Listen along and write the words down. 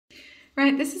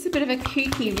Right, this is a bit of a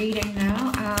kooky reading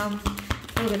now,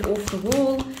 a little bit off the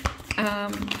wall.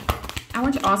 I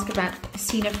want to ask about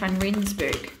Siener van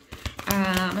Rensburg.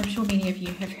 I'm sure many of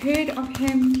you have heard of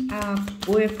him,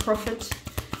 Boer prophet.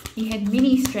 He had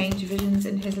many strange visions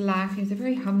in his life. He was a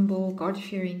very humble,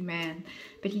 God-fearing man,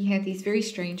 but he had these very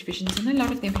strange visions, and a lot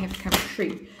of them have come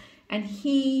true. And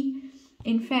he,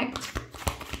 in fact,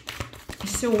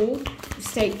 saw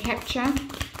state capture.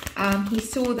 He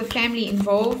saw the family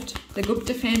involved, the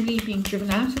Gupta family being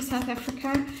driven out of South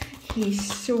Africa. He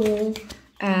saw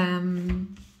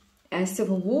a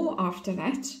civil war after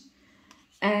that.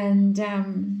 And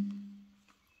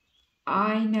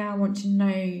I now want to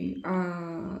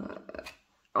know,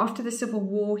 after the civil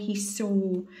war, he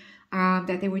saw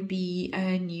that there would be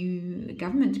a new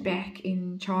government back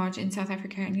in charge in South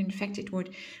Africa. And in fact, it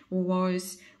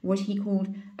was what he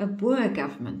called a Boer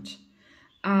government.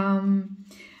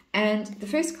 And the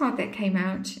first card that came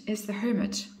out is the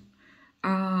Hermit.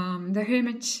 The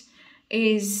Hermit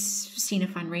is Siener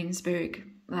van Rensburg.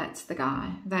 That's the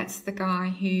guy. That's the guy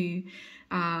who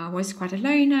was quite a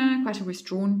loner, quite a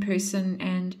withdrawn person.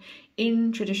 And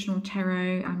in traditional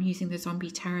tarot, I'm using the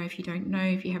zombie tarot. If you don't know,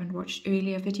 if you haven't watched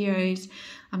earlier videos,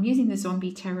 I'm using the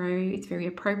zombie tarot. It's very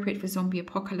appropriate for zombie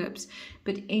apocalypse.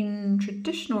 But in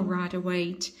traditional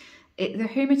Rider-Waite, the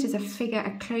Hermit is a figure,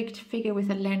 a cloaked figure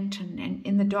with a lantern and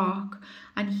in the dark,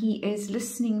 and he is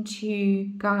listening to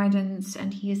guidance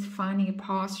and he is finding a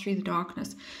path through the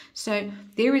darkness. So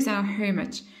there is our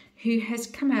Hermit, who has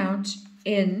come out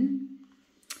in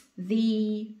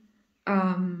the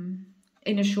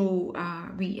initial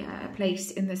place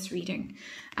in this reading.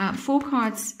 4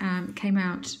 cards came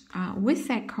out with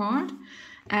that card.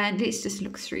 And let's just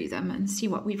look through them and see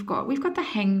what we've got. We've got the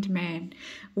Hanged Man,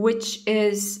 which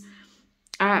is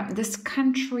this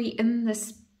country in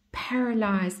this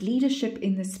paralyzed, leadership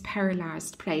in this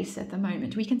paralyzed place at the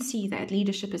moment. We can see that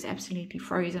leadership is absolutely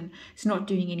frozen. It's not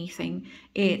doing anything.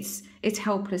 It's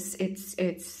helpless. It's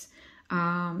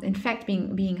in fact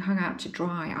being hung out to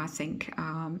dry. I think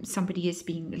somebody is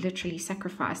being literally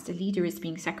sacrificed. A leader is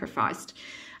being sacrificed,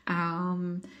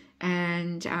 and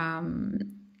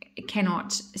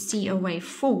cannot see a way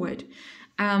forward.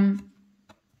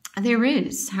 There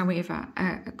is, however,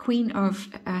 a Queen of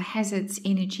Hazards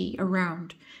energy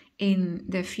around in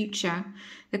the future.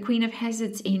 The Queen of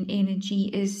Hazards in energy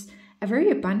is a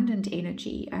very abundant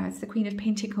energy. It's the Queen of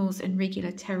Pentacles in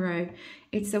regular tarot.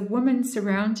 It's a woman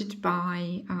surrounded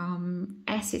by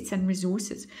assets and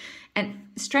resources. And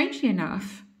strangely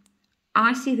enough,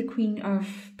 I see the Queen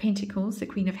of Pentacles, the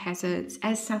Queen of Hazards,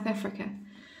 as South Africa,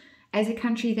 as a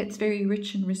country that's very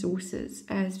rich in resources,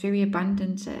 as very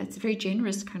abundant. It's a very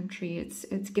generous country.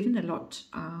 It's given a lot,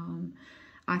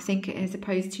 I think, as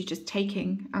opposed to just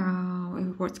taking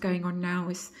what's going on now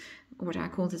with what I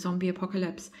call the zombie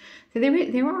apocalypse. So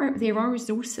there are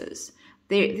resources.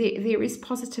 There is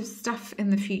positive stuff in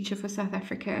the future for South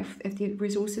Africa if the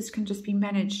resources can just be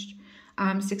managed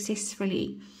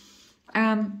successfully.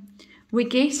 We're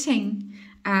getting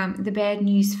the bad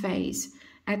news phase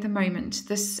at the moment.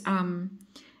 This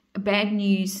bad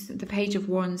news, the Page of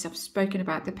Wands, I've spoken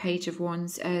about the Page of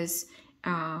Wands as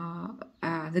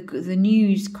the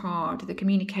news card, the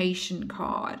communication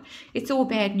card. It's all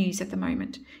bad news at the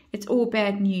moment. It's all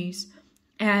bad news.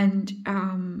 And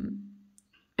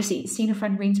Siener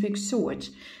van Rensburg saw it.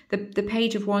 The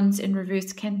Page of Wands in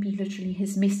reverse can be literally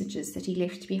his messages that he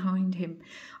left behind him,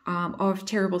 of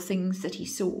terrible things that he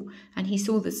saw. And he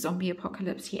saw this zombie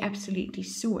apocalypse. He absolutely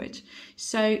saw it.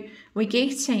 So we're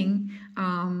getting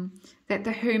that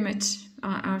the Hermit,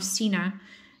 our Siener,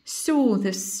 saw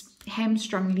this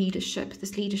hamstrung leadership,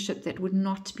 this leadership that would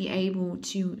not be able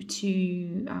to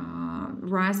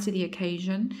rise to the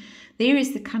occasion. There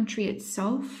is the country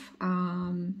itself,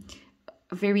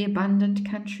 a very abundant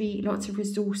country, lots of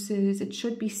resources. It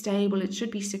should be stable. It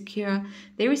should be secure.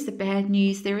 There is the bad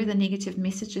news. There are the negative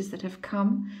messages that have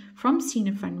come from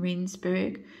Siener van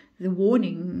Rensburg, the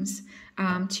warnings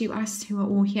to us who are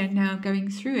all here now going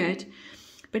through it.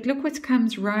 But look what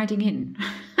comes riding in.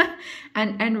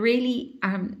 and really,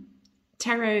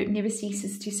 tarot never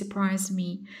ceases to surprise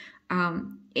me.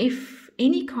 If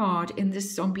any card in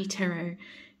this zombie tarot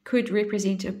could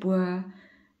represent a Boer,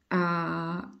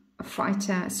 a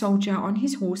fighter, a soldier on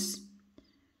his horse,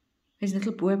 his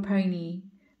little Boer pony,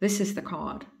 this is the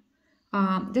card.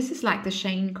 This is like the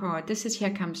Shane card. This is Here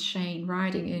Comes Shane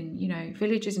riding in, you know,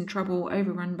 village is in trouble,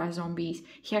 overrun by zombies.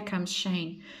 Here comes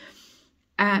Shane.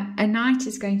 A knight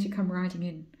is going to come riding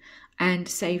in and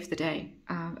save the day.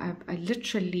 I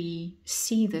literally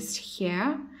see this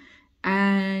here.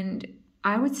 And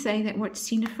I would say that what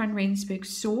Siener van Rensburg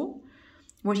saw,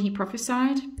 what he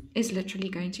prophesied, is literally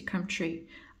going to come true.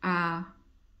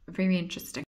 Very interesting.